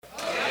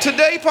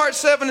Today, part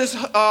 7 is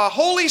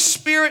Holy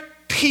Spirit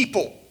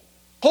people.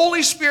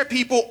 Holy Spirit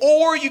people,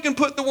 or you can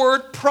put the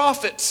word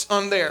prophets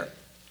on there.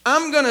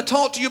 I'm going to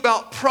talk to you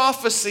about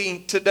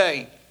prophecy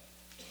today.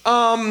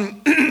 I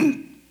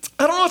don't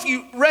know if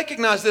you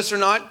recognize this or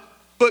not,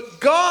 but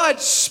God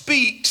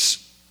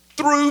speaks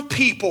through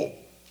people.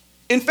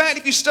 In fact,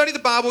 if you study the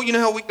Bible, you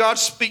know how God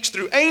speaks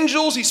through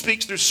angels, he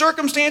speaks through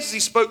circumstances, he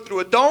spoke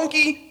through a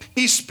donkey,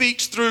 he spoke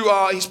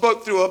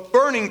through a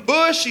burning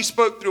bush, he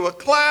spoke through a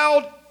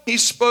cloud, he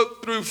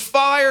spoke through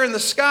fire in the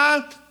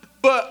sky.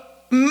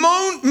 But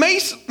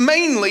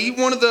mainly,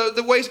 one of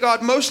the ways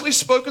God mostly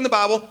spoke in the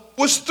Bible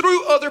was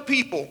through other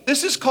people.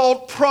 This is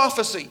called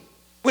prophecy.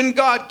 When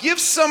God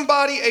gives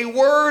somebody a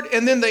word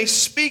and then they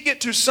speak it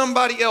to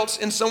somebody else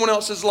in someone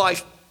else's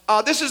life.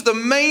 This is the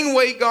main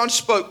way God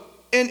spoke.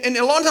 And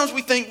a lot of times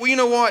we think, well, you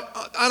know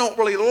what? I don't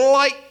really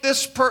like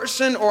this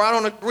person, or I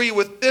don't agree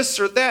with this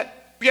or that.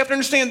 You have to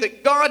understand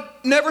that God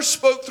never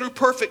spoke through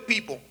perfect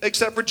people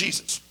except for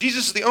Jesus.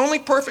 Jesus is the only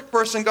perfect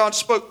person God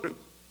spoke through.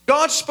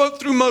 God spoke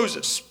through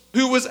Moses,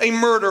 who was a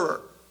murderer.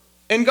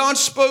 And God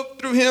spoke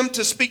through him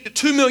to speak to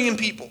 2 million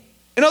people.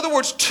 In other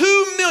words,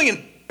 2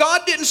 million.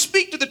 God didn't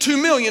speak to the 2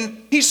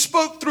 million. He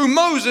spoke through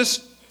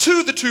Moses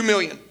to the 2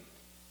 million.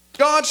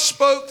 God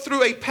spoke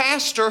through a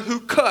pastor who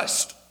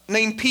cussed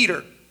named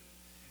Peter.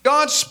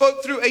 God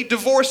spoke through a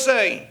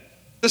divorcee,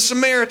 the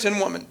Samaritan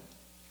woman.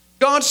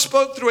 God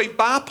spoke through a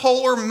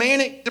bipolar,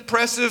 manic,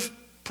 depressive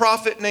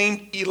prophet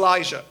named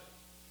Elijah.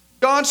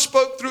 God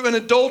spoke through an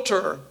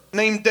adulterer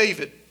named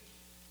David.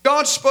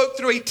 God spoke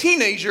through a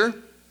teenager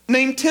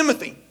named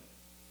Timothy.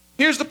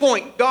 Here's the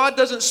point. God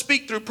doesn't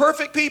speak through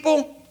perfect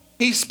people.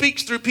 He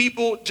speaks through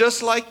people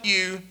just like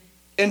you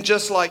and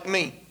just like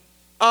me.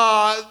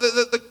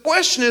 The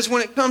question is,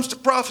 when it comes to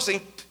prophecy,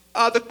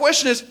 the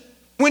question is,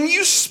 when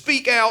you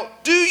speak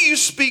out, do you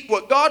speak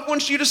what God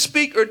wants you to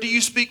speak, or do you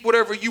speak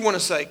whatever you want to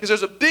say? Because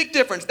there's a big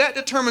difference. That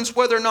determines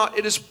whether or not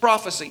it is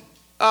prophecy.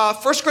 1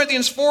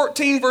 Corinthians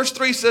 14 verse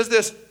 3 says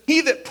this: he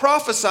that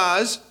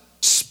prophesies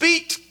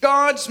speaks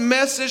God's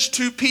message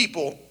to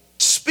people,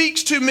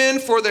 speaks to men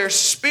for their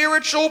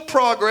spiritual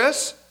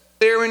progress,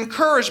 their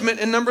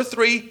encouragement, and number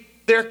 3,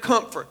 their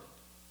comfort.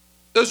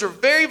 Those are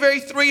very, very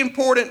 3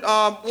 important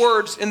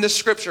words in this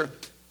scripture.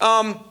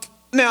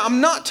 Now,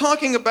 I'm not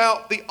talking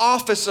about the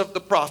office of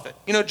the prophet.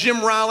 You know, Jim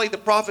Riley, the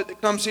prophet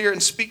that comes here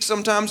and speaks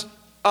sometimes.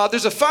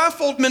 There's a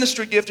 5-fold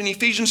ministry gift in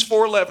Ephesians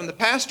 4:11. The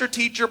pastor,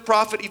 teacher,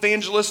 prophet,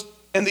 evangelist,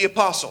 and the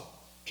apostle.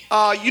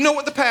 You know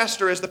what the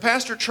pastor is. The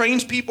pastor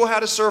trains people how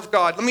to serve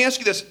God. Let me ask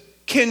you this.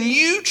 Can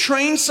you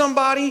train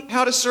somebody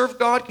how to serve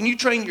God? Can you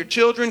train your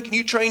children? Can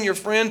you train your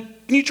friend?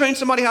 Can you train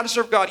somebody how to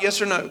serve God?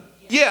 Yes or no?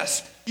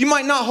 Yes. You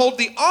might not hold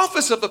the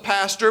office of a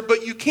pastor,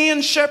 but you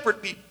can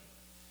shepherd people.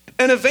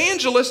 An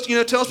evangelist,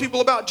 tells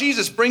people about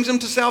Jesus, brings them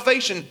to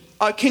salvation.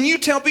 Can you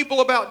tell people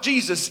about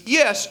Jesus?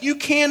 Yes, you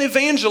can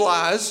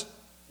evangelize,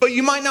 but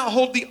you might not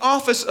hold the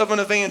office of an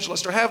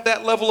evangelist or have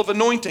that level of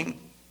anointing.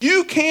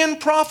 You can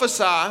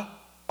prophesy,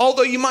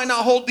 although you might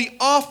not hold the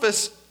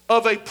office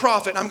of a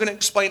prophet. I'm going to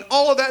explain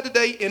all of that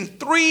today in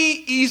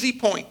 3 easy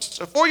points.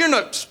 So for your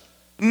notes,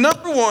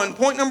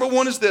 point number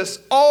one is this: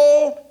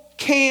 all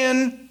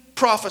can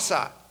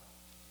prophesy.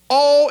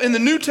 All in the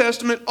New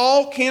Testament,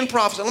 all can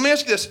prophesy. Let me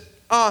ask you this.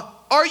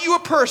 Are you a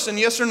person,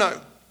 yes or no?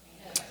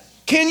 Yes.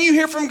 Can you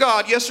hear from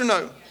God, yes or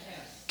no?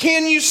 Yes.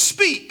 Can you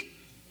speak?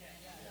 Yes.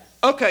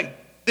 Okay,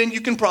 then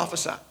you can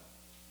prophesy.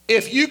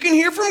 If you can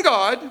hear from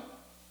God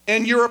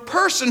and you're a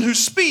person who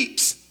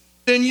speaks,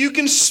 then you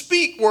can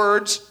speak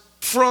words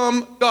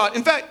from God.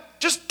 In fact,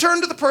 just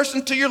turn to the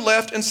person to your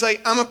left and say,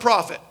 I'm a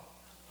prophet.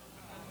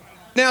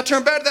 Now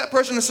turn back to that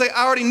person and say,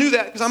 I already knew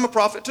that because I'm a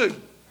prophet too.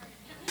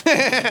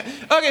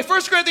 Okay,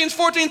 1 Corinthians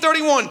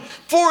 14:31.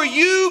 For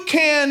you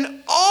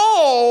can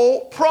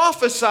all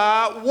prophesy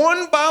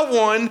one by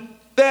one,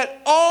 that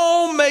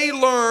all may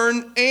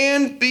learn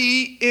and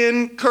be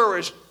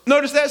encouraged.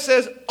 Notice that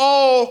says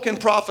all can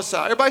prophesy.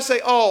 Everybody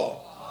say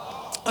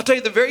all. I'll tell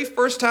you, the very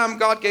first time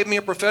God gave me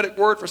a prophetic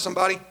word for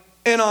somebody,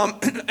 and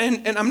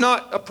I'm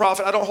not a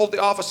prophet. I don't hold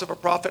the office of a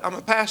prophet. I'm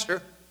a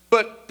pastor.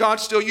 But God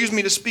still used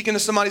me to speak into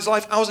somebody's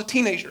life. I was a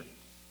teenager,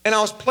 and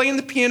I was playing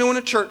the piano in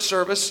a church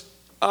service.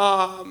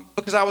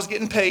 Because I was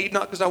getting paid,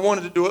 not because I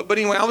wanted to do it. But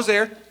anyway, I was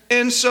there.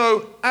 And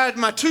so I had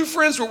my 2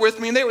 friends were with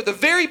me, and they were at the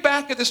very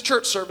back of this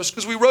church service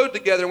because we rode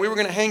together and we were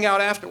going to hang out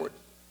afterward.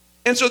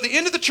 And so at the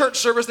end of the church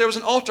service, there was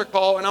an altar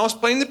call, and I was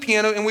playing the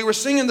piano, and we were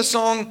singing the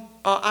song,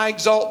 I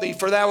Exalt Thee,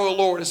 For Thou, O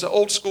Lord. It's an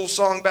old school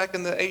song back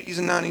in the 80s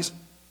and 90s.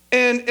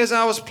 And as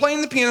I was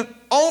playing the piano,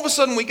 all of a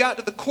sudden we got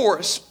to the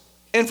chorus,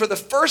 and for the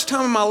first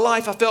time in my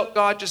life, I felt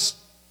God just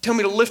tell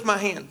me to lift my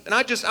hand. And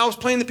I was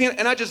playing the piano,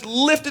 and I just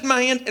lifted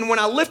my hand. And when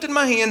I lifted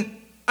my hand,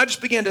 I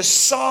just began to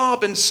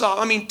sob and sob.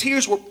 I mean,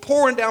 tears were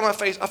pouring down my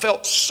face. I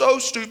felt so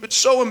stupid,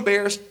 so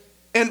embarrassed.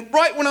 And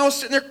right when I was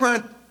sitting there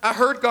crying, I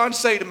heard God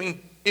say to me,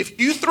 if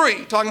you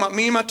 3, talking about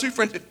me and my 2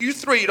 friends, if you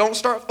 3 don't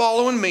start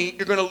following me,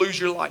 you're going to lose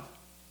your life.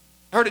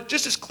 I heard it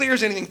just as clear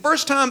as anything.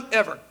 First time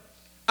ever.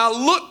 I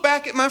looked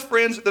back at my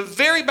friends at the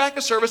very back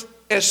of service,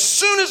 As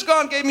soon as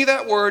God gave me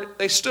that word,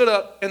 they stood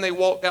up and they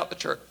walked out the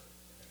church.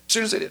 As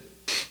soon as they did.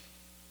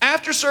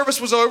 After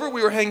service was over,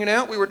 we were hanging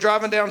out. We were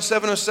driving down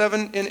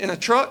 707 in a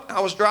truck.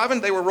 I was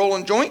driving. They were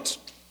rolling joints,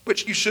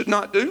 which you should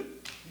not do.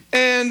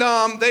 And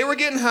they were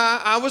getting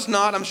high. I was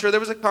not. I'm sure there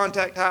was a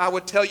contact high. I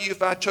would tell you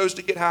if I chose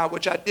to get high,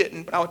 which I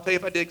didn't. But I would tell you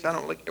if I did because I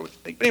don't really care what you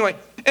think. But anyway,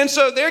 and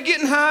so they're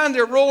getting high and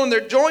they're rolling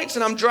their joints.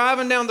 And I'm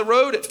driving down the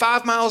road at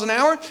 5 miles an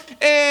hour.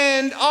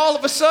 And all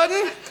of a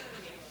sudden,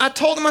 I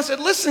told them, I said,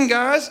 listen,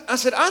 guys. I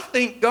said, I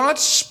think God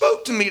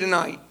spoke to me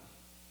tonight.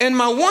 And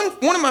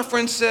one of my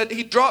friends said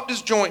he dropped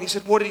his joint. He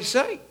said, what did he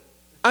say?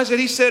 I said,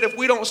 he said, if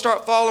we don't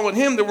start following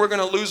him, then we're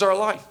going to lose our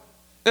life.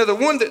 Now, the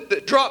one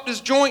that dropped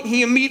his joint,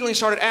 he immediately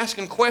started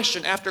asking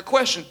question after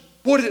question.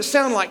 What did it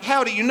sound like?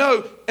 How do you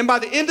know? And by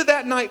the end of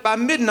that night, by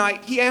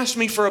midnight, he asked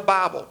me for a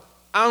Bible.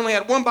 I only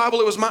had one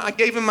Bible. I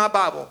gave him my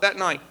Bible that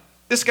night.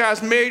 This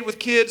guy's married with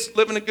kids,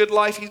 living a good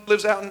life. He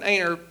lives out in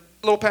Ainer, a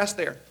little past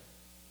there.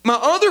 My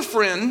other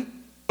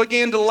friend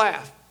began to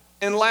laugh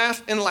and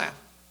laugh and laugh.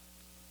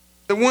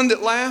 The one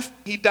that laughed,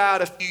 he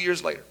died a few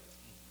years later.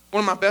 One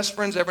of my best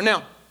friends ever.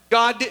 Now,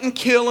 God didn't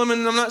kill him,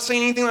 and I'm not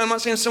saying anything. I'm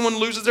not saying someone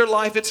loses their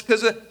life. It's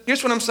because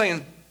here's what I'm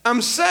saying.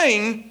 I'm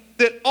saying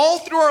that all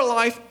through our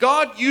life,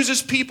 God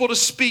uses people to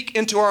speak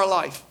into our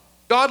life.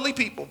 Godly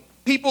people.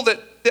 People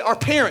that are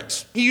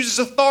parents. He uses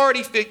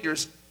authority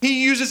figures.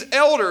 He uses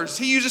elders.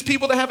 He uses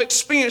people that have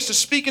experience to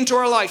speak into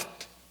our life.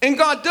 And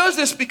God does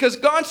this because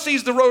God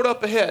sees the road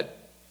up ahead.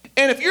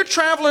 And if you're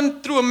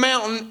traveling through a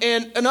mountain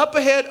and up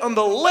ahead on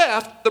the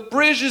left, the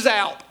bridge is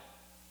out.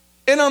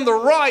 And on the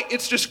right,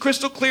 it's just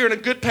crystal clear and a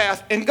good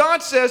path. And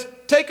God says,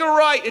 take a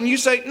right. And you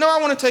say, no, I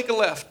want to take a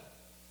left.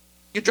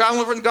 You're driving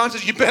over and God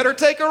says, you better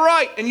take a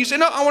right. And you say,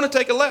 no, I want to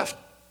take a left.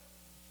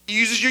 He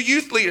uses your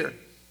youth leader,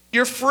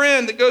 your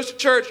friend that goes to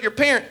church, your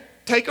parent.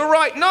 Take a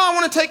right. No, I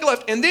want to take a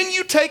left. And then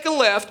you take a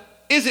left.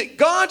 Is it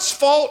God's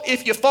fault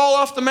if you fall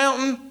off the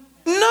mountain?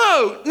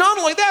 No, not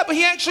only that, but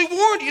he actually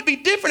warned you. It'd be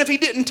different if he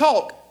didn't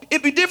talk.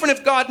 It'd be different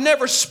if God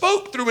never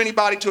spoke through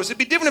anybody to us. It'd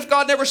be different if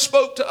God never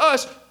spoke to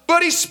us.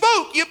 But he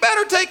spoke, you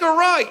better take a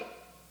right.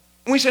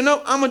 And we say,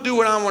 no, I'm going to do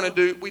what I want to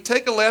do. We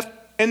take a left,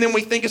 and then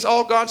we think it's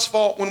all God's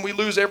fault when we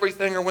lose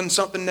everything or when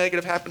something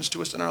negative happens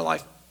to us in our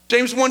life.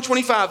 James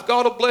 1:25,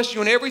 God will bless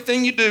you in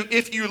everything you do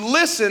if you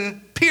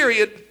listen,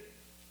 period.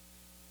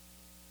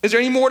 Is there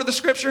any more to the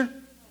scripture?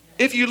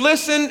 If you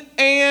listen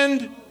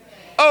and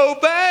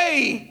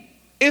obey.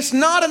 It's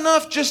not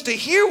enough just to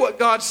hear what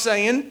God's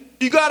saying.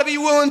 You got to be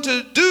willing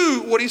to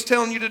do what he's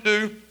telling you to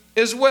do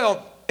as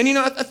well. And you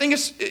know, I think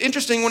it's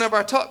interesting whenever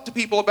I talk to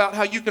people about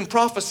how you can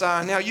prophesy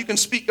and how you can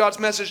speak God's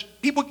message,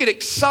 people get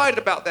excited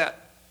about that.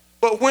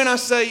 But when I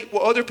say,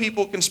 well, other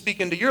people can speak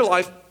into your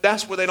life,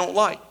 that's what they don't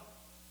like.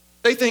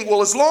 They think,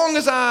 well, as long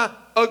as I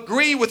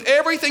agree with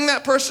everything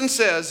that person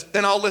says,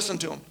 then I'll listen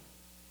to them.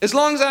 As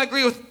long as I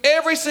agree with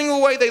every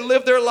single way they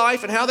live their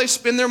life and how they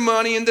spend their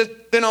money, and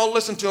then I'll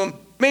listen to them.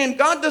 Man,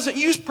 God doesn't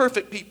use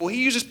perfect people.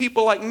 He uses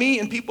people like me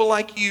and people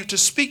like you to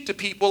speak to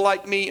people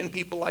like me and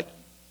people like you.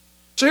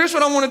 So here's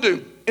what I want to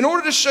do. In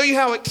order to show you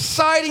how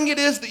exciting it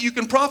is that you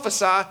can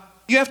prophesy,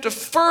 you have to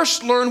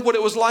first learn what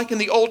it was like in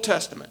the Old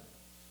Testament.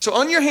 So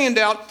on your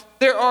handout,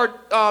 there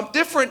are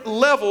different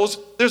levels.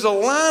 There's a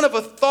line of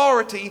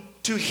authority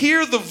to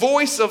hear the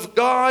voice of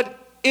God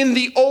in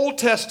the Old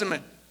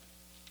Testament.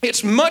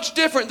 It's much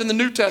different than the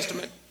New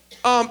Testament.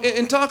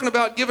 In talking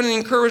about giving an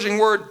encouraging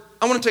word,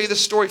 I want to tell you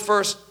this story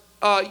first.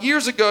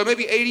 Years ago,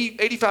 maybe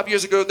 85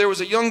 years ago, there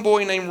was a young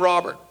boy named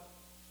Robert.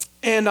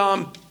 And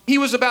he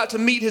was about to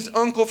meet his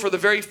uncle for the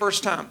very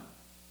first time.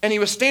 And he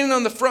was standing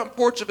on the front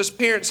porch of his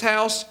parents'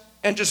 house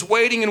and just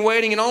waiting and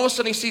waiting. And all of a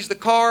sudden he sees the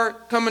car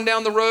coming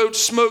down the road,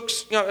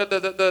 smokes, you know,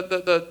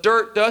 the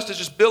dirt, dust is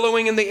just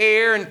billowing in the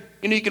air. And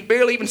you know, you can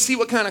barely even see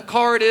what kind of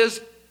car it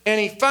is. And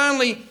he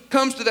finally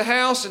comes to the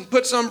house and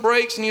puts on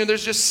brakes. And you know,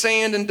 there's just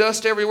sand and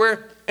dust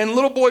everywhere. And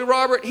little boy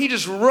Robert, he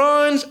just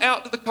runs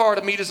out to the car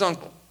to meet his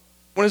uncle.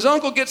 When his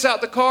uncle gets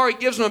out the car, he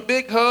gives him a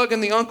big hug,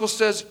 and the uncle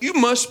says, "You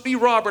must be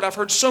Robert. I've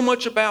heard so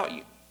much about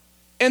you."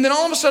 And then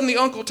all of a sudden, the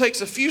uncle takes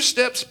a few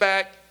steps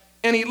back,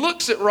 and he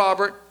looks at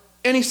Robert,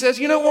 and he says,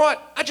 "You know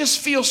what? I just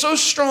feel so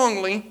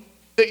strongly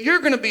that you're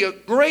going to be a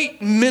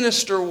great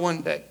minister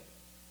one day."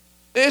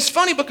 It's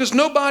funny because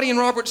nobody in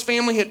Robert's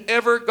family had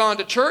ever gone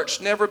to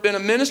church, never been a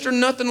minister,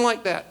 nothing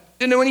like that.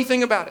 Didn't know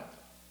anything about it.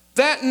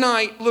 That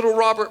night, little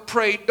Robert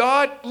prayed,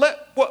 "God,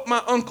 let what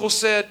my uncle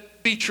said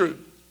be true.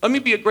 Let me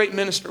be a great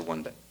minister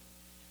one day."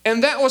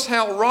 And that was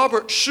how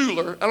Robert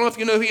Schuller, I don't know if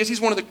you know who he is,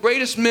 he's one of the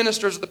greatest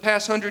ministers of the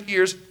past 100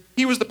 years.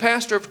 He was the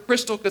pastor of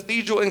Crystal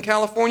Cathedral in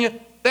California.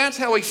 That's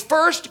how he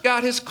first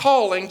got his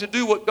calling to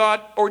do what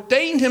God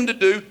ordained him to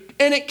do.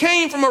 And it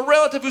came from a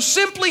relative who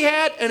simply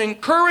had an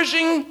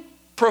encouraging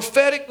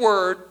prophetic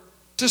word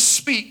to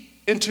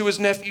speak into his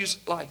nephew's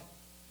life.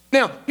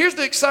 Now, here's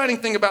the exciting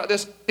thing about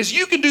this, is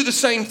you can do the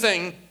same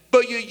thing,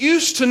 but you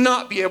used to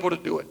not be able to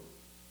do it.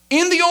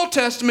 In the Old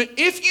Testament,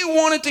 if you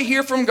wanted to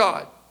hear from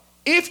God,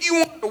 if you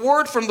wanted a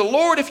word from the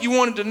Lord, if you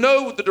wanted to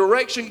know the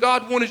direction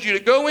God wanted you to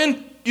go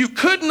in, you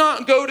could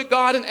not go to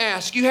God and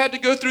ask. You had to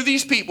go through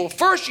these people.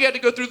 First, you had to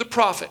go through the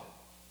prophet.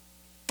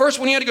 First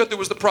one you had to go through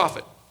was the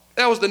prophet.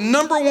 That was the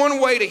number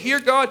one way to hear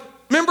God.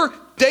 Remember,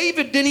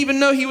 David didn't even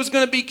know he was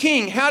going to be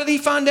king. How did he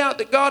find out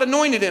that God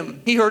anointed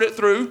him? He heard it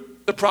through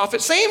the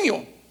prophet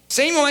Samuel.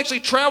 Samuel actually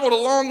traveled a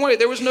long way.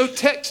 There was no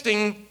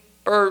texting,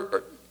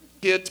 or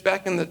kids,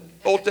 back in the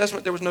Old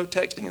Testament, there was no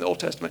texting in the Old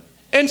Testament.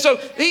 And so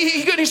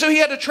he couldn't, so he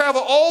had to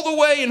travel all the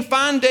way and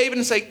find David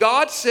and say,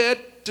 God said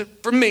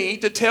for me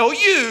to tell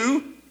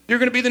you, you're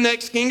going to be the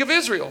next king of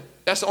Israel.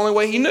 That's the only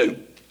way he knew.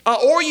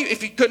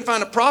 If he couldn't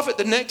find a prophet,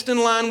 the next in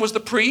line was the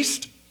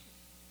priest.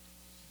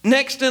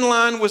 Next in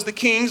line was the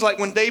kings, like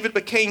when David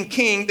became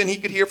king, then he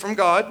could hear from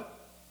God.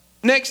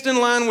 Next in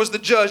line was the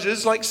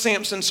judges, like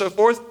Samson and so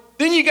forth.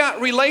 Then you got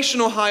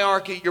relational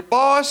hierarchy, your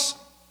boss,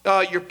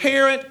 your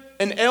parent,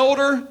 an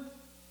elder.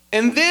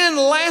 And then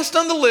last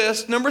on the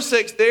list, number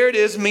 6, there it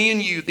is, me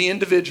and you, the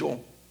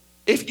individual.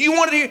 If you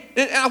wanted to hear,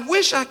 and I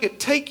wish I could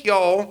take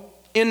y'all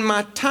in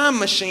my time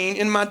machine,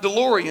 in my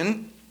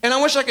DeLorean, and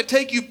I wish I could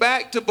take you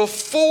back to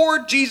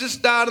before Jesus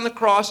died on the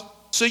cross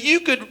so you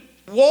could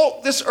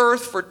walk this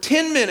earth for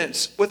 10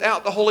 minutes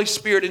without the Holy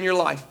Spirit in your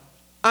life.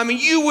 I mean,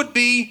 you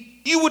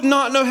would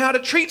not know how to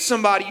treat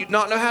somebody. You'd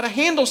not know how to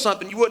handle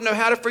something. You wouldn't know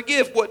how to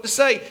forgive, what to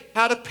say,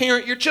 how to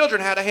parent your children,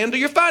 how to handle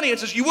your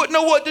finances. You wouldn't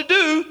know what to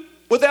do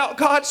without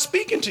God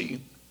speaking to you.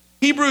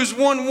 Hebrews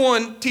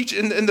 1:1 teach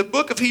in the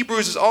book of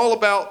Hebrews is all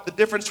about the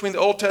difference between the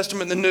Old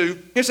Testament and the New.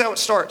 Here's how it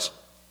starts.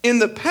 In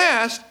the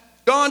past,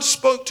 God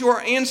spoke to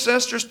our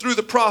ancestors through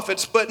the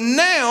prophets, but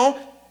now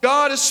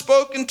God has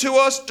spoken to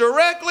us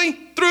directly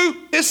through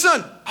his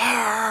son.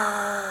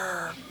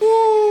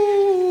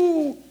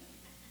 Woo.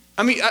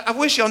 I mean, I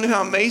wish y'all knew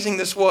how amazing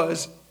this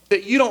was,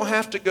 that you don't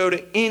have to go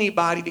to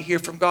anybody to hear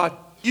from God.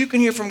 You can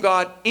hear from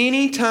God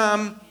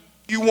anytime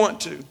you want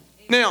to.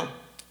 Now,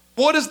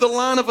 what is the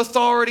line of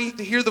authority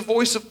to hear the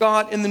voice of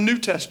God in the New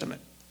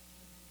Testament?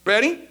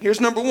 Ready?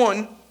 Here's number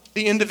 1,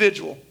 the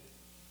individual.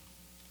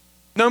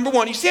 Number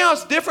 1, you see how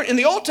it's different? In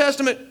the Old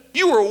Testament,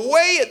 you were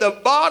way at the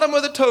bottom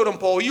of the totem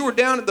pole. You were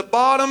down at the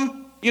bottom,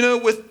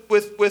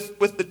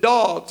 with the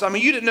dogs. I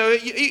mean, you didn't know,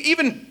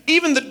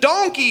 even the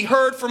donkey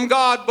heard from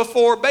God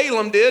before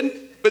Balaam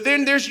did, but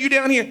then there's you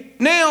down here.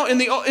 Now, in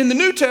the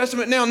New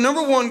Testament, now,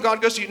 number 1,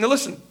 God goes to you. Now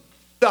listen,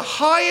 the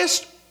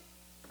highest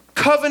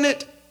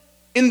covenant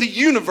in the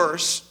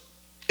universe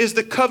is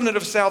the covenant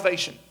of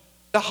salvation.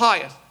 The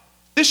highest.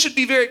 This should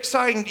be very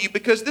exciting to you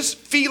because this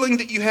feeling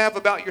that you have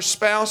about your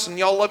spouse and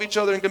y'all love each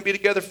other and going to be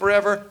together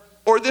forever,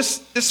 or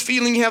this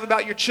feeling you have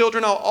about your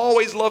children, I'll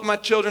always love my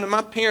children and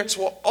my parents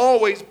will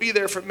always be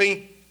there for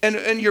me,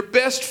 and your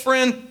best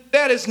friend,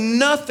 that is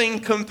nothing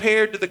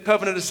compared to the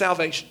covenant of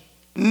salvation.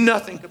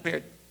 Nothing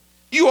compared.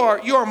 You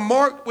are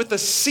marked with a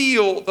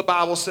seal, the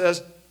Bible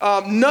says.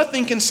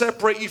 Nothing can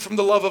separate you from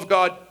the love of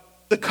God.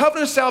 The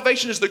covenant of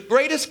salvation is the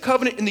greatest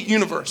covenant in the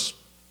universe.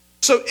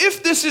 So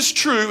if this is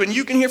true and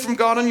you can hear from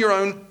God on your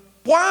own,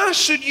 why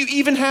should you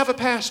even have a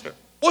pastor?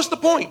 What's the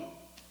point?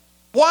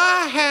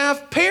 Why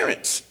have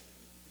parents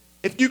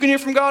if you can hear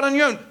from God on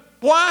your own?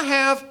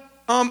 Why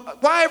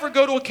ever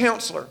go to a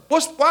counselor?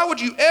 Why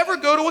would you ever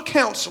go to a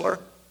counselor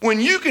when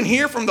you can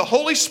hear from the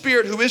Holy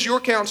Spirit, who is your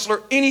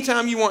counselor,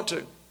 anytime you want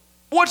to?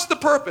 What's the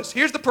purpose?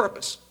 Here's the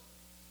purpose.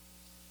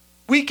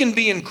 We can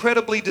be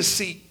incredibly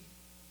deceived.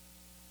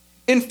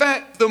 In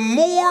fact, the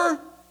more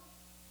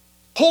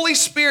Holy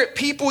Spirit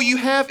people you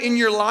have in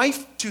your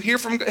life to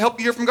help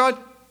you hear from God,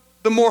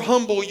 the more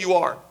humble you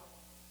are.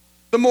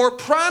 The more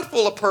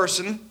prideful a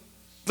person,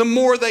 the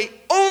more they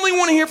only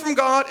want to hear from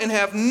God and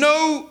have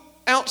no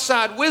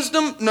outside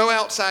wisdom, no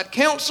outside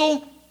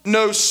counsel,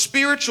 no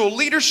spiritual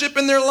leadership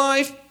in their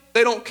life.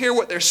 They don't care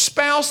what their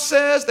spouse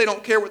says. They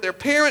don't care what their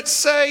parents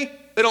say.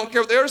 They don't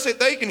care what they ever say.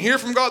 They can hear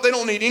from God. They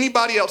don't need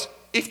anybody else.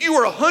 If you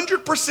are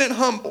 100%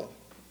 humble,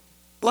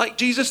 like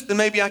Jesus, then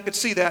maybe I could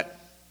see that.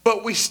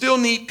 But we still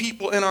need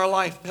people in our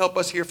life to help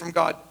us hear from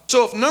God.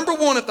 So if number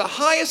 1, if the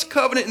highest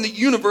covenant in the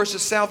universe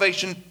is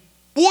salvation,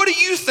 what do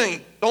you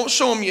think? Don't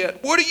show them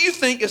yet. What do you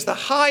think is the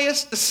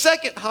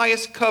second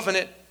highest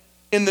covenant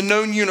in the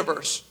known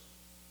universe?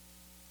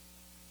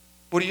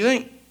 What do you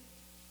think?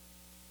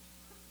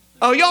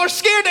 Oh, y'all are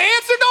scared to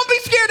answer? Don't be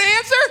scared to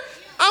answer.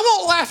 I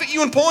won't laugh at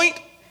you and point.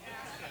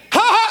 Ha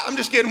ha, I'm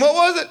just kidding. What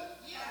was it?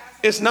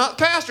 It's not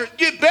pastor.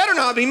 It better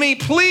not be me.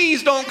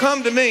 Please don't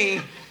come to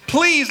me.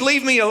 Please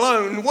leave me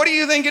alone. What do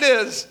you think it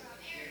is?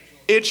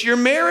 It's your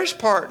marriage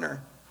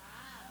partner.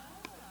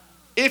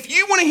 If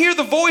you want to hear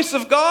the voice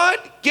of God,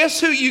 guess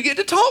who you get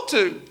to talk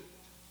to?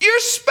 Your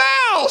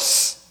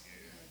spouse.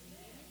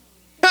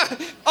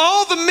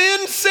 All the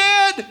men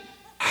said,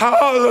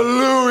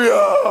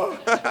 hallelujah.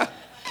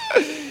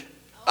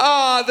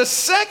 The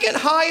second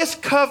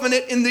highest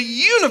covenant in the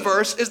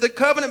universe is the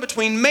covenant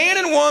between man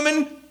and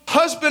woman,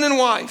 husband and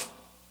wife.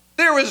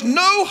 There is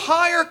no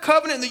higher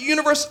covenant in the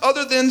universe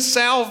other than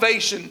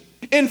salvation.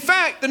 In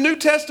fact, the New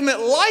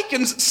Testament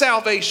likens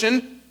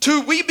salvation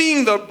to we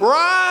being the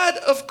bride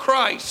of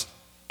Christ.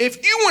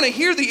 If you want to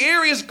hear the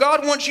areas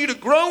God wants you to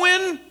grow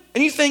in,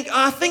 and you think,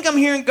 I think I'm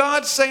hearing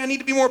God say I need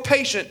to be more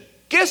patient,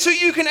 Guess who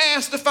you can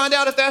ask to find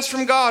out if that's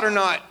from God or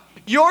not?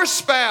 Your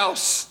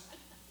spouse.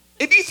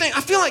 If you think,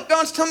 I feel like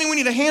God's telling me we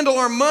need to handle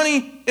our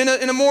money in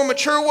a more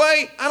mature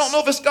way, I don't know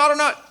if it's God or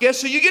not.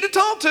 Guess who you get to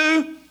talk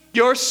to?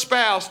 Your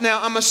spouse.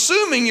 Now, I'm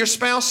assuming your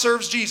spouse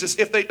serves Jesus.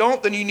 If they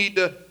don't, then you need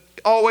to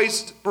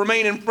always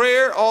remain in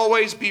prayer,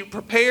 always be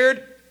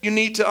prepared. You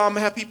need to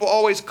have people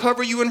always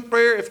cover you in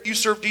prayer if you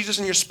serve Jesus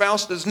and your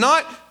spouse does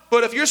not.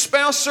 But if your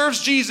spouse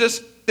serves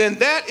Jesus, then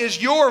that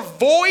is your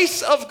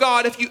voice of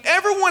God. If you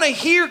ever want to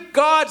hear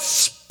God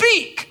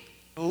speak,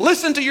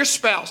 listen to your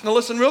spouse. Now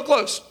listen real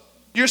close.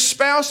 Your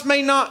spouse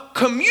may not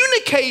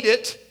communicate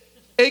it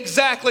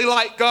exactly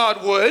like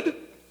God would.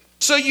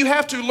 So you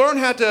have to learn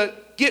how to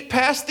get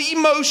past the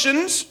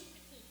emotions.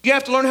 You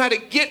have to learn how to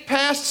get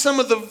past some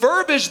of the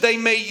verbiage they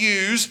may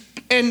use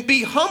and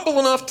be humble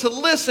enough to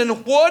listen.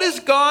 What is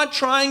God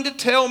trying to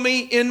tell me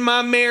in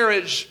my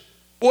marriage?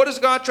 What is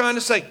God trying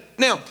to say?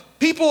 Now,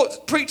 people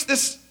preach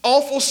this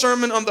awful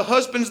sermon on the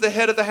husband's the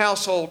head of the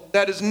household.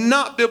 That is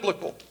not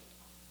biblical.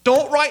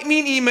 Don't write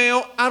me an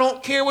email. I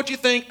don't care what you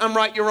think. I'm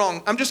right, you're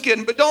wrong. I'm just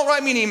kidding, but don't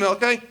write me an email,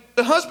 okay?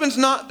 The husband's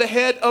not the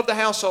head of the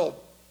household.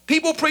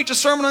 People preach a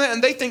sermon on that,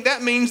 and they think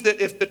that means that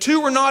if the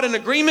two are not in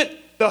agreement,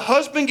 the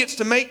husband gets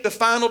to make the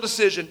final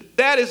decision.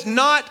 That is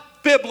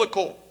not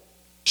biblical.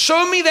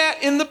 Show me that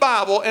in the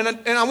Bible, and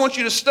I want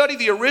you to study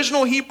the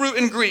original Hebrew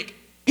and Greek.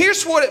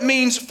 Here's what it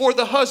means for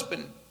the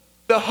husband.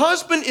 The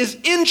husband is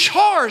in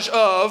charge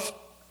of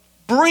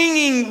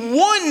bringing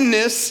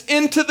oneness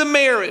into the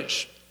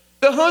marriage.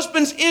 The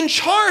husband's in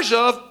charge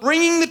of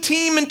bringing the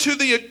team into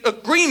the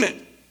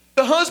agreement.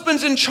 The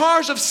husband's in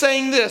charge of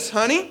saying this,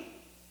 honey,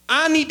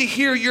 I need to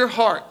hear your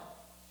heart.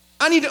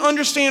 I need to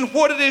understand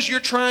what it is you're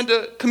trying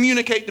to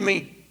communicate to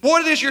me,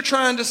 what it is you're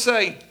trying to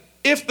say.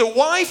 If the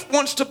wife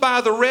wants to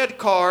buy the red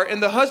car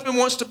and the husband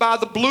wants to buy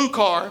the blue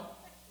car,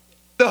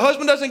 the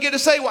husband doesn't get to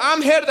say, well,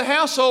 I'm head of the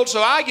household,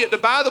 so I get to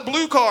buy the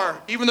blue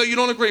car, even though you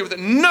don't agree with it.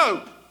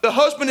 No, the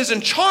husband is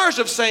in charge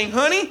of saying,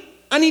 honey,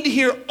 I need to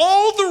hear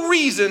all the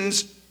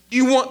reasons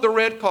you want the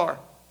red car.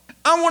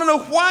 I want to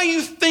know why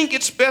you think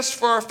it's best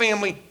for our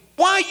family,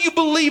 why you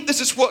believe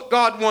this is what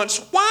God wants,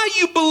 why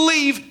you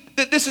believe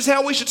that this is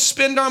how we should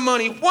spend our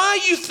money, why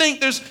you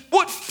think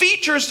what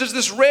features does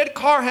this red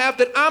car have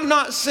that I'm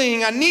not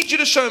seeing? I need you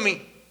to show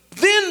me.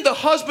 Then the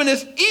husband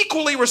is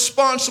equally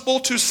responsible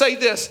to say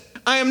this,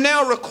 I am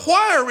now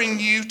requiring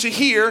you to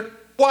hear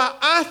why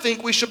I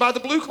think we should buy the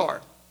blue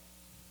car.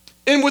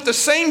 And with the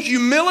same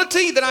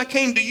humility that I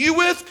came to you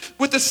with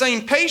the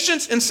same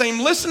patience and same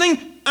listening,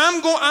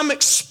 I'm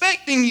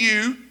expecting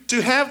you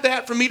to have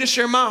that for me to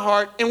share my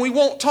heart, and we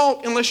won't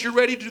talk unless you're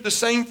ready to do the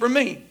same for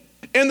me.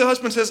 And the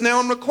husband says, now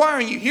I'm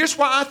requiring you. Here's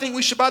why I think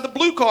we should buy the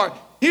blue car.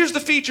 Here's the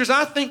features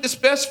I think that's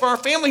best for our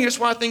family. Here's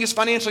why I think it's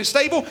financially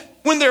stable.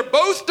 When they're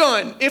both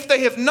done, if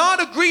they have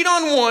not agreed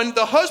on one,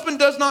 the husband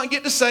does not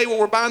get to say, well,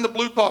 we're buying the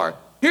blue car.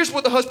 Here's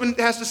what the husband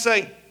has to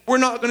say. We're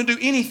not going to do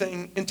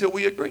anything until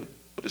we agree.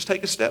 We'll just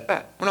take a step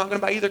back. We're not going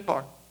to buy either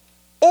car.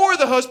 Or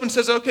the husband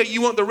says, okay,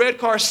 you want the red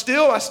car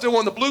still? I still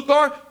want the blue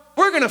car.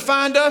 We're going to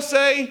find us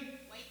a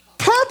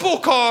purple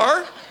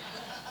car.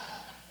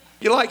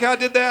 You like how I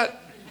did that?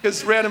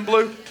 Because red and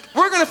blue.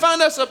 We're going to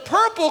find us a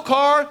purple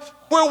car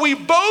where we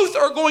both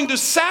are going to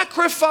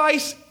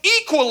sacrifice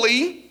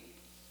equally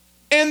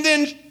and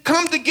then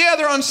come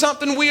together on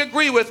something we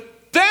agree with.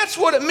 That's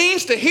what it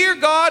means to hear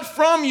God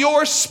from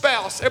your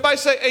spouse. Everybody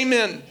say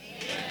amen.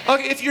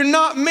 Okay, if you're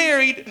not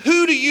married,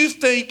 who do you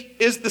think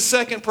is the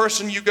second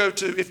person you go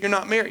to if you're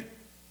not married?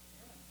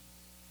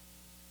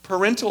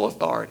 Parental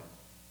authority.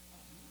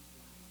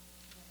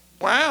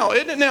 Wow,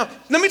 isn't it? Now,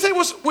 let me tell you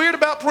what's weird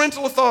about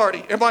parental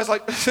authority. Everybody's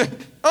like, I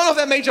don't know if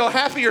that made y'all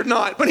happy or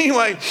not. But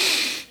anyway,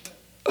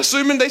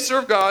 assuming they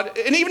serve God,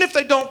 and even if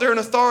they don't, they're an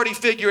authority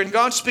figure, and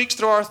God speaks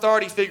through our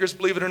authority figures,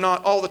 believe it or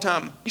not, all the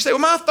time. You say,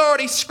 well, my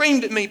authority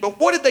screamed at me, but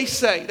what did they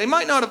say? They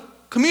might not have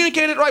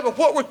communicated right,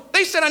 but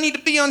they said I need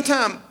to be on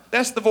time.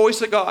 That's the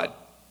voice of God.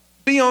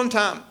 Be on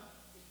time.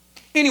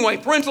 Anyway,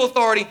 parental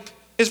authority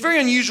is very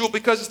unusual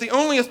because it's the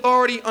only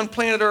authority on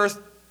planet Earth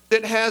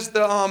that has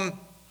the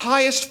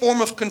highest form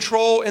of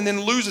control and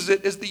then loses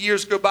it as the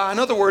years go by. In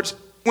other words,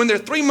 when they're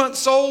 3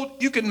 months old,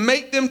 you can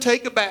make them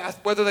take a bath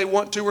whether they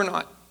want to or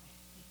not.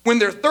 When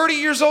they're 30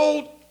 years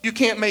old, you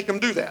can't make them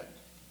do that.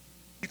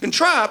 You can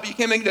try, but you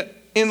can't make that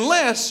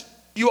unless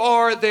you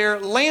are their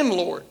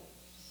landlord.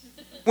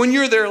 When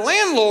you're their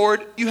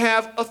landlord, you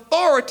have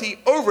authority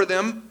over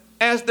them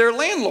as their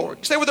landlord.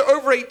 You say, well, they're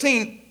over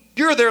 18,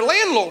 you're their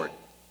landlord.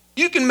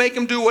 You can make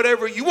them do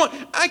whatever you want.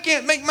 I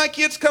can't make my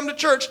kids come to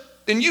church.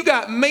 Then you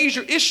got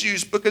major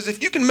issues, because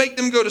if you can make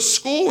them go to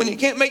school and you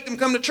can't make them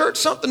come to church,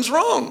 something's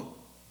wrong.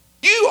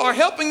 You are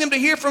helping them to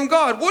hear from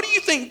God. What do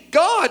you think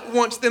God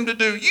wants them to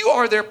do? You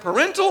are their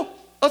parental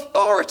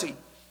authority.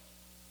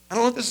 I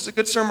don't know if this is a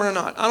good sermon or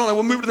not. I don't know.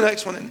 We'll move to the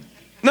next one then.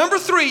 Number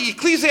 3,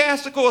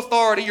 ecclesiastical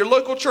authority, your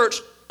local church.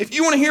 If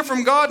you want to hear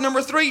from God,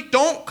 number 3,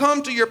 don't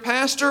come to your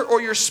pastor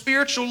or your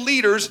spiritual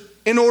leaders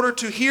in order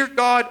to hear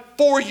God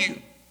for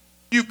you.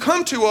 You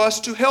come to us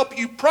to help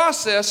you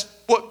process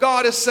what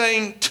God is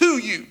saying to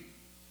you.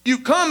 You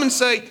come and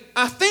say,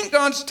 I think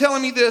God's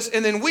telling me this,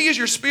 and then we as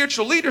your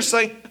spiritual leaders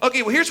say,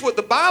 okay, well, here's what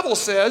the Bible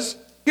says.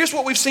 Here's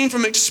what we've seen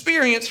from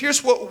experience.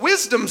 Here's what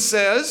wisdom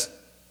says.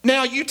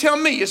 Now you tell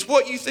me, is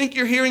what you think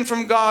you're hearing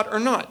from God or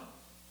not?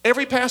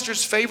 Every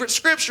pastor's favorite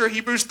scripture,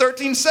 Hebrews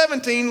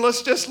 13:17.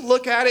 Let's just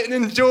look at it and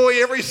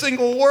enjoy every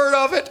single word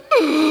of it.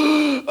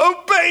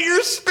 Obey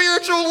your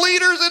spiritual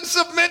leaders and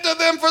submit to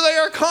them, for they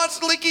are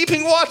constantly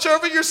keeping watch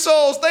over your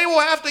souls. They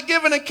will have to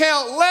give an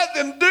account. Let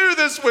them do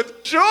this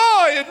with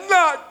joy and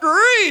not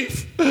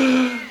grief.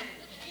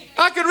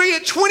 I could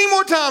read it 20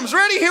 more times.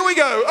 Ready? Here we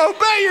go.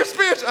 Obey your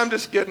spiritual. I'm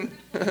just kidding.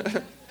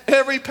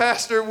 Every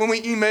pastor, when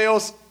we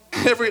emails,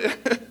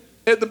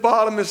 at the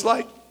bottom is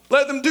like,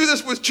 let them do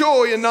this with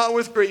joy and not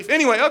with grief.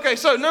 Anyway, okay,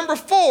 so number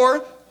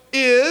 4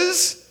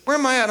 is, where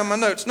am I at on my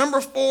notes? Number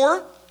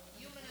 4,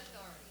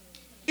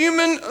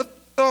 human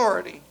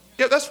authority.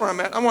 Yeah, that's where I'm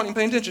at. I want you to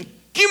pay attention.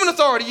 Human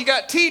authority. You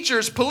got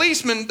teachers,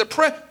 policemen,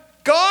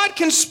 God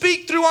can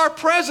speak through our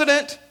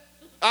president.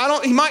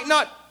 He might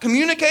not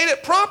communicate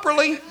it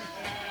properly.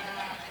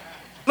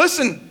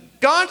 Listen,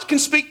 God can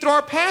speak through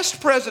our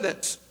past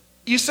presidents.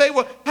 You say,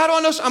 well, how do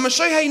I know? I'm going to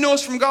show you how you know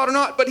it's from God or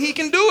not, but he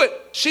can do it.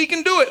 She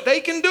can do it.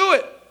 They can do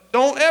it.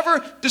 Don't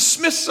ever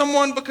dismiss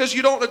someone because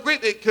you don't agree.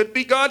 It could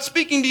be God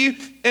speaking to you,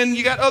 and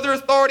you got other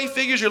authority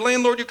figures, your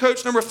landlord, your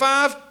coach. Number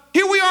 5,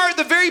 here we are at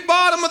the very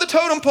bottom of the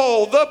totem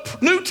pole, the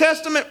New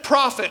Testament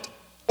prophet,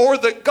 or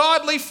the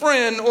godly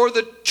friend, or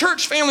the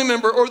church family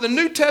member, or the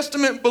New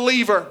Testament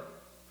believer.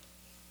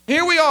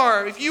 Here we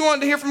are. If you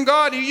want to hear from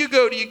God, here you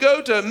go. Do you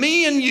go to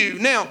me and you?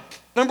 Now,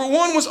 number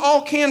 1 was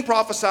all can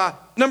prophesy.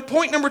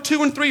 Point number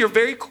 2 and 3 are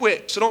very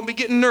quick, so don't be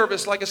getting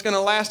nervous like it's going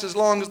to last as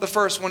long as the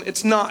first one.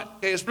 It's not.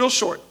 Okay, it's real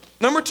short.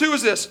 Number 2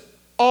 is this.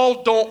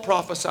 All don't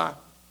prophesy.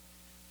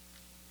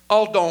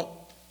 All don't.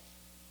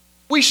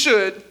 We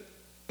should.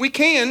 We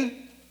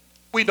can.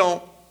 We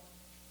don't.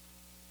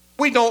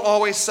 We don't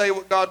always say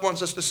what God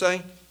wants us to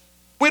say.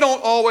 We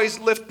don't always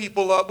lift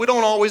people up. We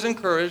don't always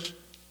encourage.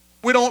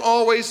 We don't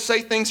always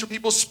say things for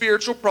people's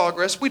spiritual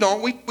progress. We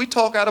don't. We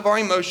talk out of our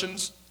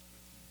emotions.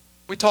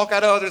 We talk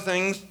out of other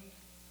things.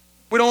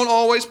 We don't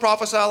always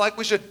prophesy like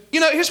we should.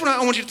 You know, here's what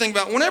I want you to think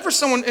about. Whenever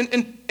someone,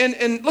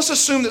 and let's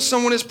assume that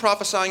someone is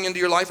prophesying into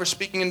your life or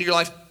speaking into your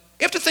life.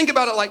 You have to think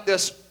about it like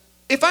this.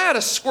 If I had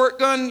a squirt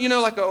gun, you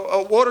know, like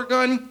a water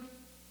gun,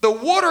 the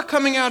water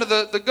coming out of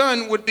the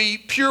gun would be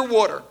pure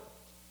water.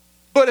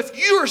 But if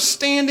you are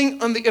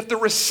standing if the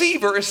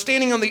receiver is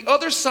standing on the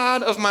other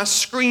side of my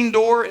screen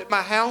door at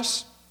my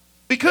house,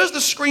 because the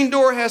screen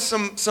door has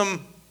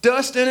some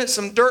dust in it,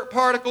 some dirt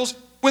particles,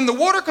 when the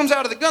water comes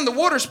out of the gun, the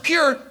water's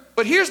pure.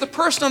 But here's the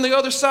person on the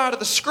other side of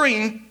the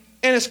screen,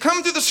 and it's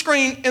come through the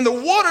screen, and the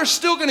water's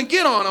still going to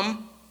get on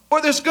them,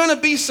 or there's going to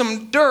be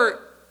some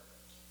dirt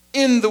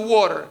in the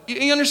water.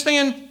 You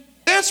understand?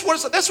 That's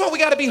why we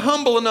got to be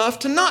humble enough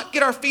to not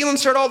get our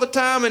feelings hurt all the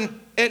time and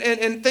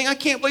think, I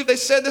can't believe they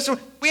said this.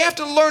 We have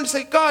to learn to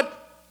say, God,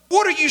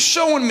 what are you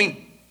showing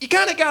me? You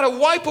kind of got to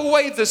wipe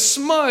away the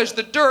smudge,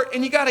 the dirt,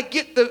 and you got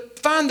to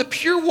find the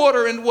pure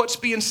water in what's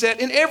being said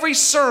in every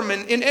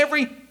sermon, in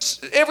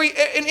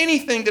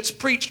anything that's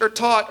preached or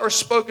taught or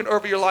spoken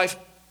over your life.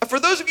 For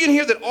those of you in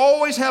here that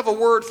always have a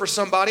word for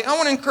somebody, I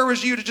want to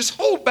encourage you to just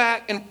hold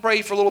back and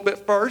pray for a little bit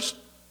first.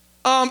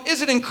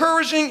 Is it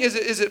encouraging?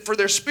 Is it for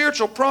their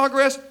spiritual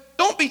progress?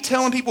 Don't be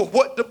telling people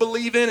what to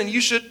believe in and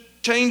you should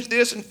change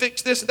this and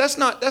fix this. That's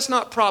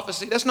not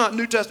prophecy. That's not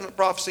New Testament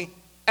prophecy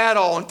at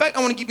all. In fact,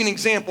 I want to give you an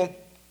example.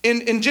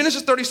 In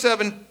Genesis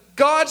 37,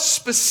 God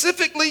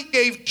specifically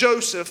gave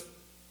Joseph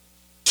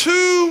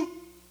 2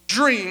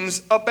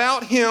 dreams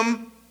about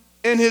him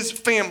and his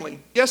family.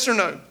 Yes or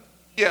no?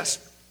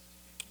 Yes.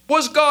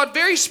 Was God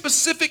very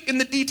specific in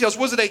the details?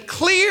 Was it a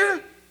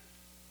clear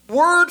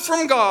word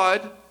from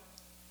God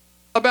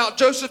about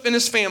Joseph and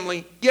his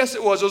family? Yes,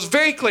 it was. It was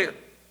very clear.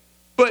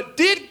 But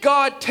did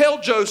God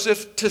tell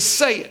Joseph to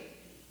say it?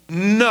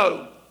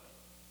 No.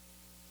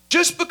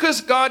 Just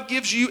because God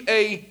gives you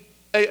a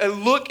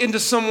look into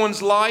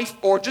someone's life,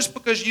 or just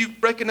because you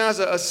recognize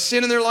a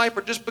sin in their life,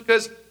 or just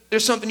because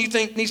there's something you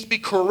think needs to be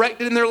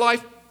corrected in their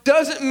life,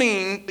 doesn't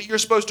mean that you're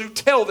supposed to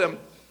tell them.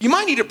 You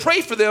might need to pray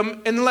for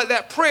them and let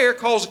that prayer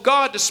cause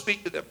God to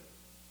speak to them.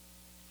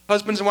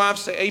 Husbands and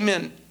wives say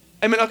amen.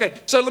 Amen. Okay,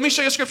 so let me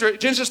show you a scripture.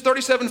 Genesis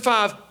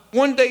 37:5.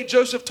 One day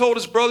Joseph told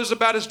his brothers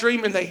about his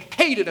dream, and they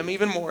hated him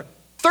even more.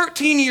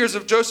 13 years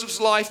of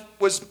Joseph's life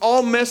was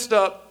all messed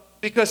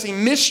up because he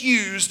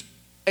misused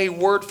a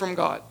word from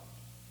God.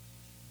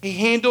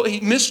 He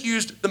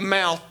misused the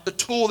mouth, the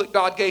tool that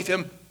God gave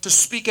him to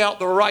speak out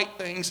the right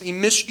things. He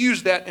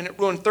misused that, and it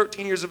ruined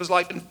 13 years of his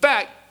life. In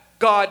fact,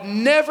 God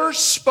never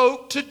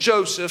spoke to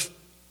Joseph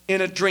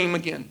in a dream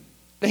again.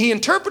 Now, he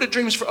interpreted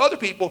dreams for other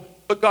people,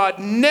 but God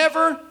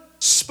never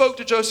spoke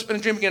to Joseph in a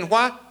dream again.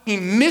 Why? He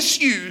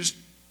misused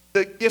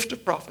the gift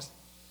of prophecy.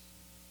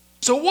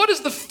 So what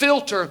is the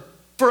filter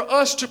for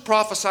us to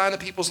prophesy into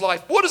people's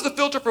life? What is the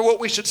filter for what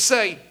we should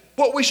say,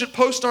 what we should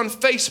post on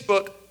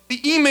Facebook, the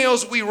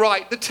emails we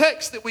write, the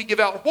texts that we give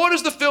out? What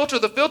is the filter?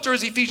 The filter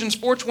is Ephesians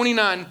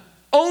 4:29.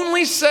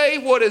 Only say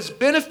what is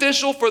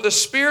beneficial for the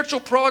spiritual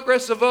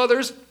progress of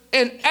others,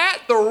 and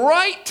at the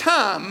right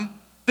time,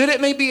 that it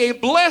may be a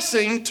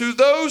blessing to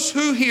those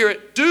who hear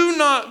it. Do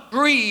not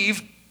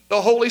grieve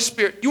the Holy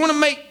Spirit. You want to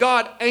make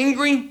God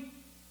angry?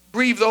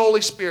 Grieve the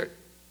Holy Spirit.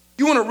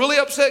 You want to really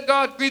upset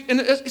God? Grieve.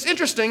 And it's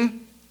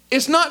interesting.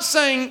 It's not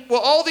saying,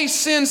 well, all these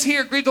sins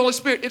here grieve the Holy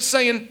Spirit. It's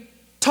saying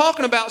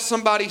talking about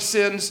somebody's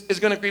sins is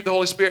going to grieve the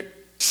Holy Spirit.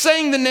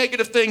 Saying the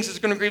negative things is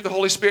going to grieve the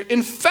Holy Spirit.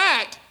 In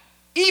fact,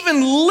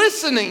 even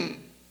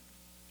listening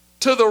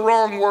to the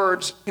wrong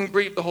words can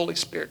grieve the Holy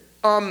Spirit.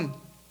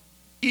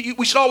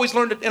 We should always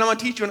learn to, and I'm going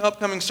to teach you in an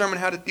upcoming sermon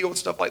how to deal with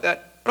stuff like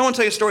that. But I want to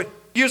tell you a story.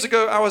 Years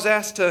ago, I was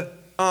asked to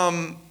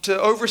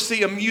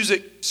oversee a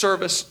music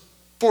service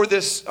for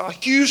this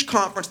huge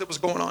conference that was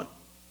going on.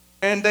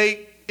 And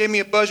they gave me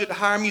a budget to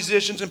hire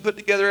musicians and put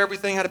together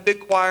everything, had a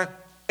big choir.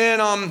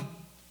 And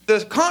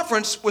the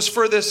conference was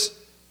for this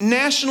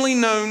nationally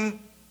known,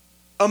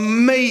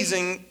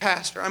 amazing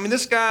pastor. I mean,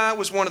 this guy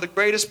was one of the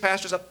greatest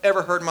pastors I've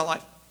ever heard in my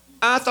life.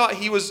 I thought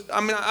he was,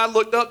 I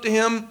looked up to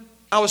him.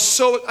 I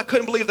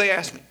couldn't believe they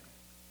asked me.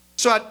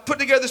 So I put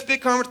together this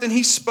big conference, then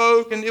he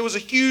spoke, and it was a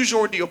huge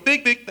ordeal,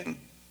 big thing.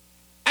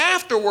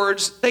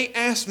 Afterwards, they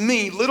asked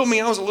me, little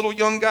me, I was a little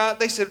young guy,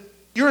 they said,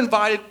 you're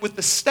invited with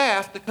the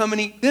staff to come and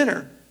eat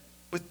dinner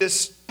with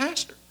this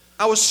pastor.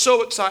 I was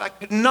so excited. I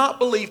could not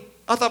believe,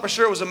 I thought for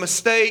sure it was a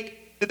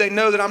mistake. Did they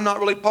know that I'm not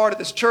really part of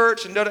this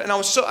church? And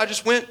I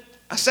just went,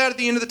 I sat at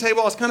the end of the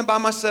table. I was kind of by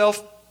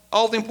myself.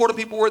 All the important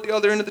people were at the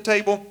other end of the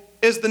table.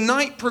 As the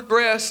night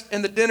progressed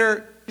and the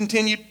dinner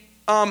continued,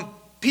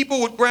 people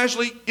would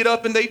gradually get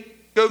up and they'd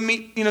go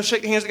meet,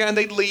 shake the hands of the guy, and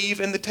they'd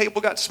leave, and the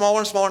table got smaller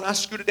and smaller, and I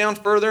scooted down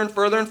further and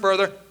further and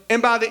further.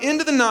 And by the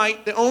end of the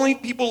night, the only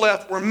people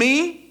left were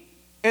me,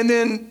 and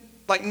then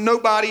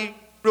nobody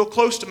real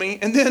close to me,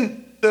 and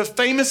then the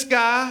famous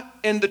guy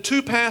and the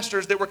two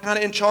pastors that were kind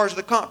of in charge of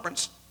the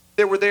conference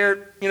that were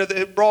there, that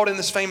had brought in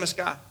this famous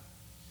guy.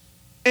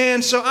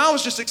 And so I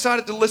was just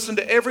excited to listen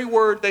to every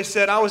word they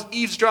said. I was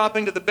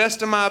eavesdropping to the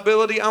best of my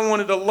ability. I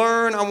wanted to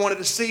learn. I wanted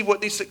to see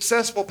what these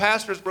successful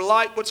pastors were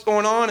like, what's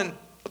going on, and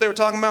what they were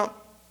talking about.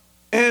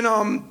 And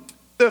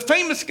the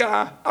famous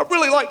guy, I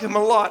really liked him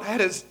a lot. I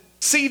had his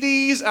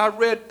CDs. I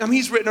read,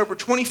 he's written over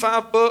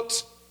 25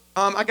 books.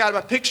 I got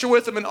my picture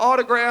with him, an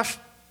autograph.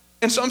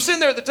 And so I'm sitting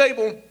there at the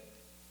table,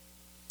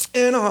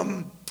 and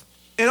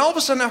all of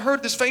a sudden I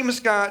heard this famous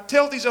guy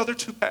tell these other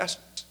two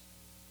pastors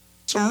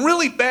some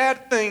really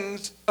bad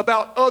things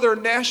about other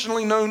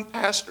nationally known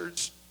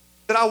pastors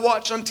that I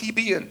watch on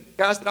TBN,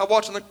 guys that I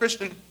watch on the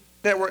Christian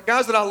Network,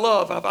 guys that I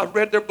love. I've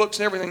read their books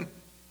and everything.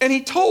 And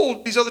he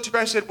told these other two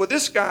guys, said, well,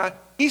 this guy,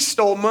 he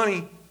stole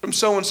money from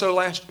so-and-so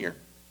last year.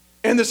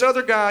 And this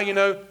other guy,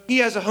 he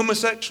has a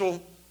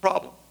homosexual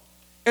problem.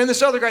 And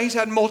this other guy, he's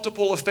had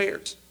multiple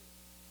affairs.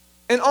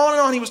 And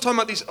on he was talking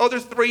about these other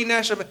three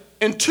national,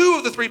 and two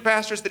of the three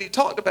pastors that he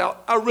talked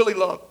about, I really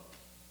loved.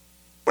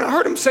 When I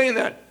heard him saying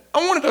that,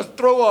 I wanted to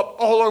throw up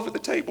all over the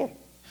table.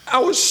 I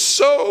was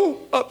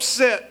so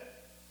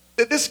upset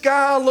that this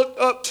guy I looked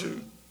up to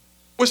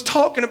was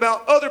talking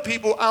about other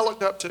people I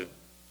looked up to.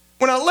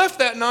 When I left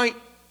that night,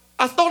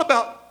 I thought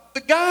about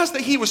the guys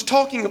that he was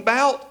talking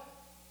about.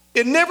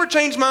 It never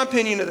changed my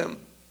opinion of them.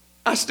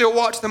 I still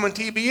watch them on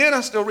TBN.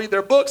 I still read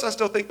their books. I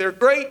still think they're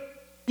great.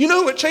 You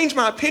know who it changed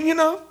my opinion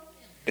of?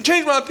 It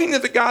changed my opinion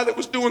of the guy that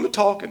was doing the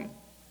talking.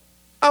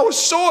 I was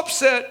so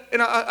upset,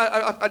 and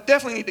I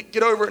definitely need to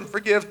get over it and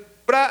forgive.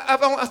 But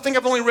I think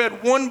I've only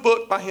read one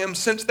book by him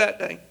since that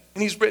day,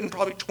 and he's written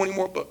probably 20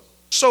 more books.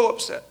 So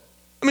upset.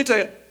 Let me tell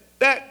you,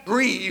 that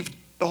grieved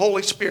the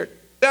Holy Spirit.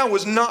 That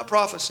was not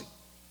prophecy.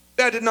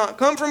 That did not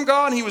come from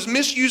God. He was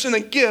misusing a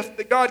gift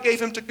that God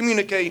gave him to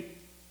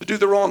communicate to do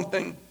the wrong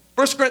thing.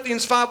 1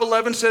 Corinthians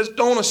 5:11 says,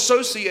 don't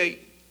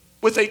associate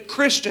with a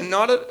Christian,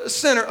 not a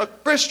sinner, a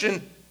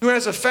Christian who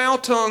has a foul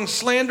tongue,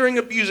 slandering,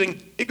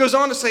 abusing. It goes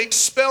on to say,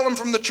 expel him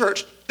from the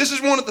church. This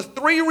is one of the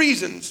three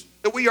reasons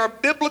that we are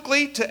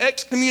biblically to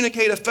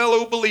excommunicate a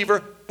fellow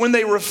believer when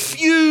they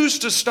refuse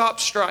to stop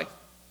strife.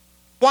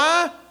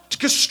 Why?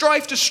 Because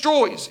strife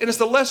destroys, and it's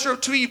the lesser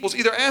of two evils.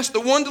 Either ask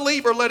the one to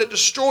leave or let it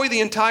destroy the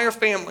entire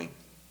family.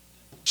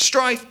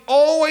 Strife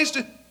always,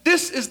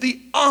 this is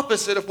the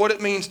opposite of what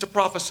it means to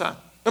prophesy.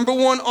 Number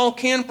one, all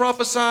can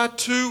prophesy.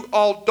 Two,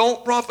 all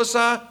don't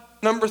prophesy.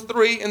 Number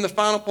three, and the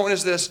final point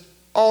is this,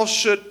 all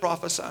should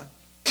prophesy.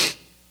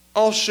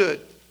 All should.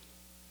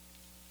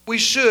 We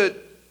should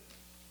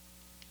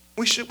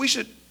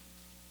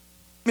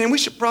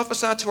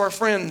prophesy to our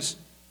friends.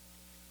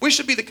 We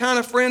should be the kind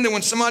of friend that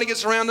when somebody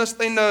gets around us,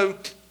 they know,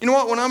 you know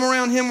what, when I'm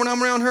around him, when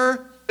I'm around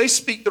her, they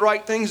speak the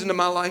right things into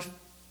my life.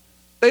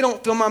 They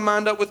don't fill my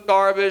mind up with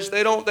garbage.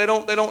 They don't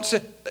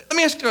say, let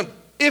me ask you,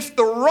 if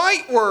the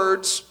right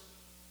words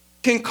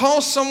can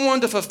cause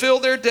someone to fulfill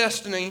their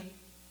destiny,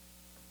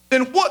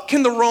 then what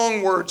can the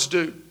wrong words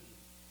do?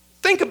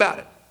 Think about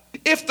it.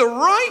 If the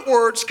right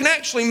words can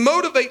actually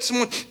motivate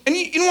someone, and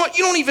you know what,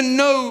 you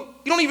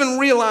don't even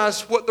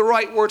realize what the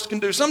right words can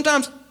do.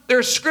 Sometimes there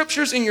are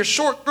scriptures in your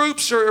short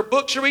groups or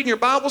books you read in your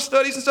Bible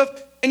studies and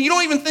stuff, and you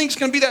don't even think it's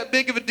going to be that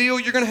big of a deal.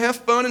 You're going to have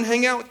fun and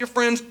hang out with your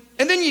friends.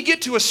 And then you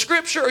get to a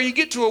scripture or you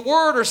get to a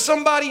word or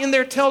somebody in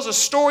there tells a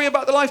story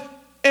about their life,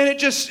 and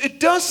it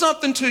does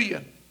something to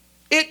you.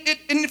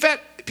 In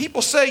fact,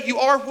 people say you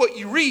are what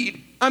you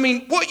read. I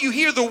mean, what you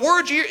hear, the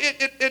words you hear,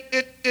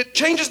 it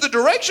changes the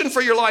direction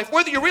for your life,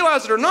 whether you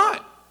realize it or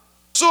not.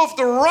 So if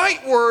the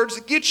right words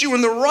get you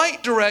in the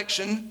right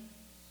direction,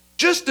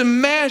 just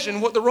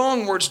imagine what the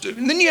wrong words do.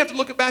 And then you have to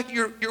look back at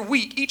your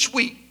week, each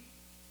week,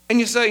 and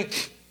you say,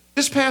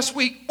 this past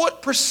week,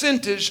 what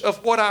percentage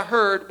of what I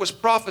heard was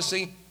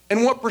prophecy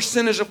and what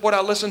percentage of what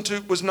I listened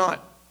to was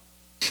not?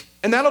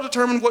 And that'll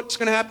determine what's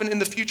going to happen in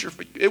the future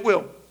for you. It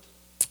will.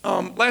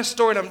 Last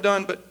story and I'm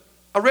done, but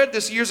I read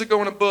this years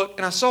ago in a book,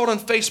 and I saw it on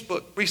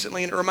Facebook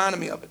recently, and it reminded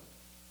me of it.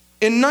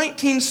 In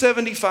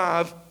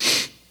 1975,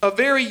 a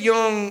very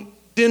young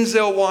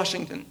Denzel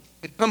Washington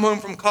had come home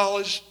from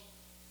college,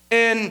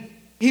 and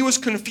he was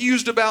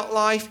confused about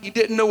life. He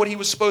didn't know what he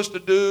was supposed to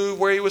do,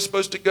 where he was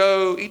supposed to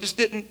go. He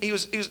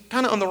was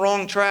kind of on the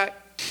wrong track.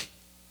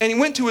 And he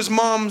went to his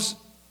mom's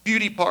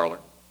beauty parlor.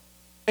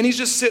 And he's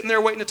just sitting there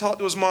waiting to talk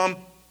to his mom.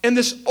 And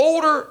this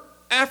older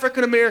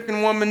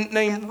African-American woman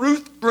named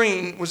Ruth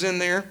Green was in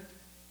there,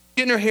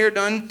 getting her hair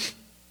done.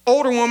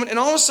 Older woman. And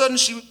all of a sudden,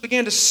 she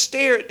began to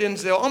stare at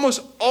Denzel,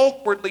 almost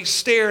awkwardly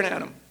staring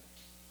at him.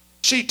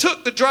 She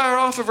took the dryer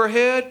off of her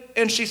head,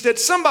 and she said,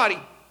 somebody,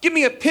 give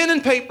me a pen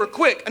and paper,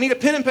 quick. I need a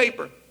pen and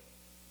paper. It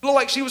looked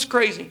like she was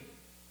crazy.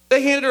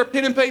 They handed her a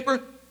pen and paper.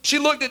 She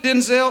looked at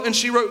Denzel, and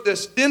she wrote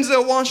this,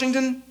 Denzel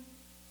Washington,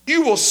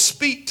 you will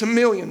speak to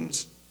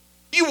millions.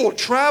 You will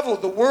travel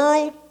the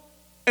world,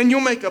 and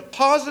you'll make a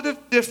positive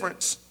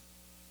difference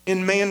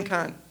in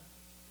mankind.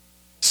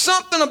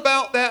 Something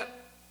about that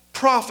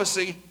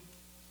prophecy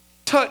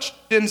touched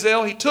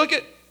Denzel. He took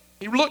it,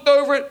 he looked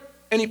over it,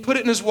 and he put it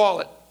in his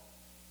wallet.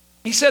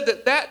 He said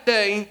that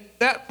day,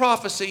 that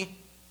prophecy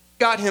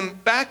got him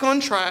back on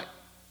track.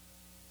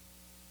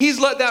 He's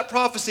let that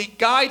prophecy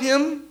guide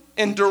him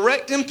and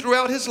direct him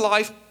throughout his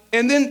life.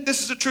 And then,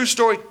 this is a true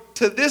story,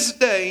 to this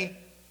day,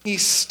 he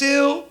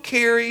still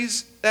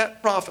carries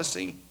that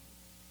prophecy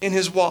in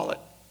his wallet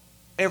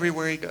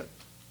everywhere he goes.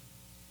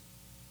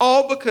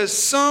 All because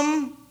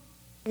some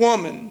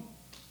woman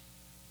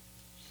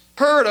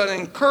heard an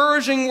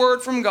encouraging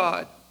word from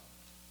God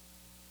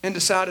and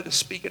decided to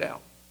speak it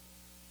out.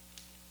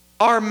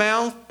 Our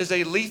mouth is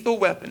a lethal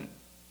weapon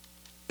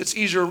that's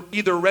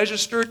either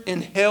registered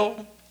in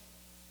hell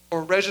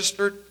or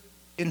registered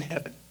in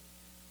heaven.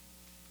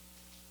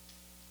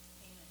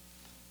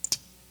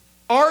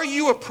 Are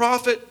you a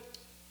prophet?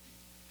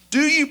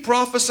 Do you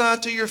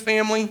prophesy to your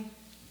family?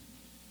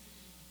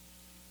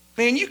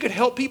 Man, you could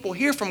help people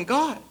hear from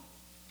God.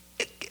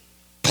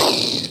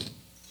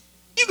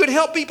 You could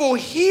help people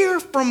hear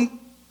from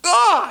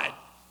God.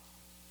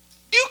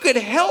 You could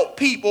help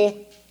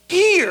people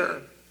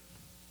hear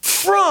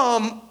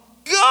from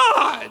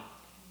God.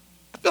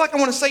 I feel like I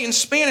want to say in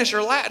Spanish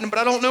or Latin, but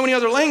I don't know any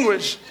other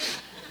language.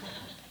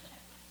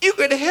 You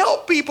could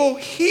help people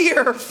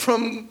hear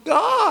from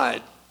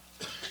God.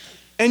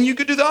 And you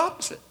could do the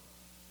opposite.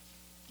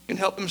 You can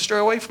help them stray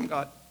away from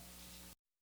God.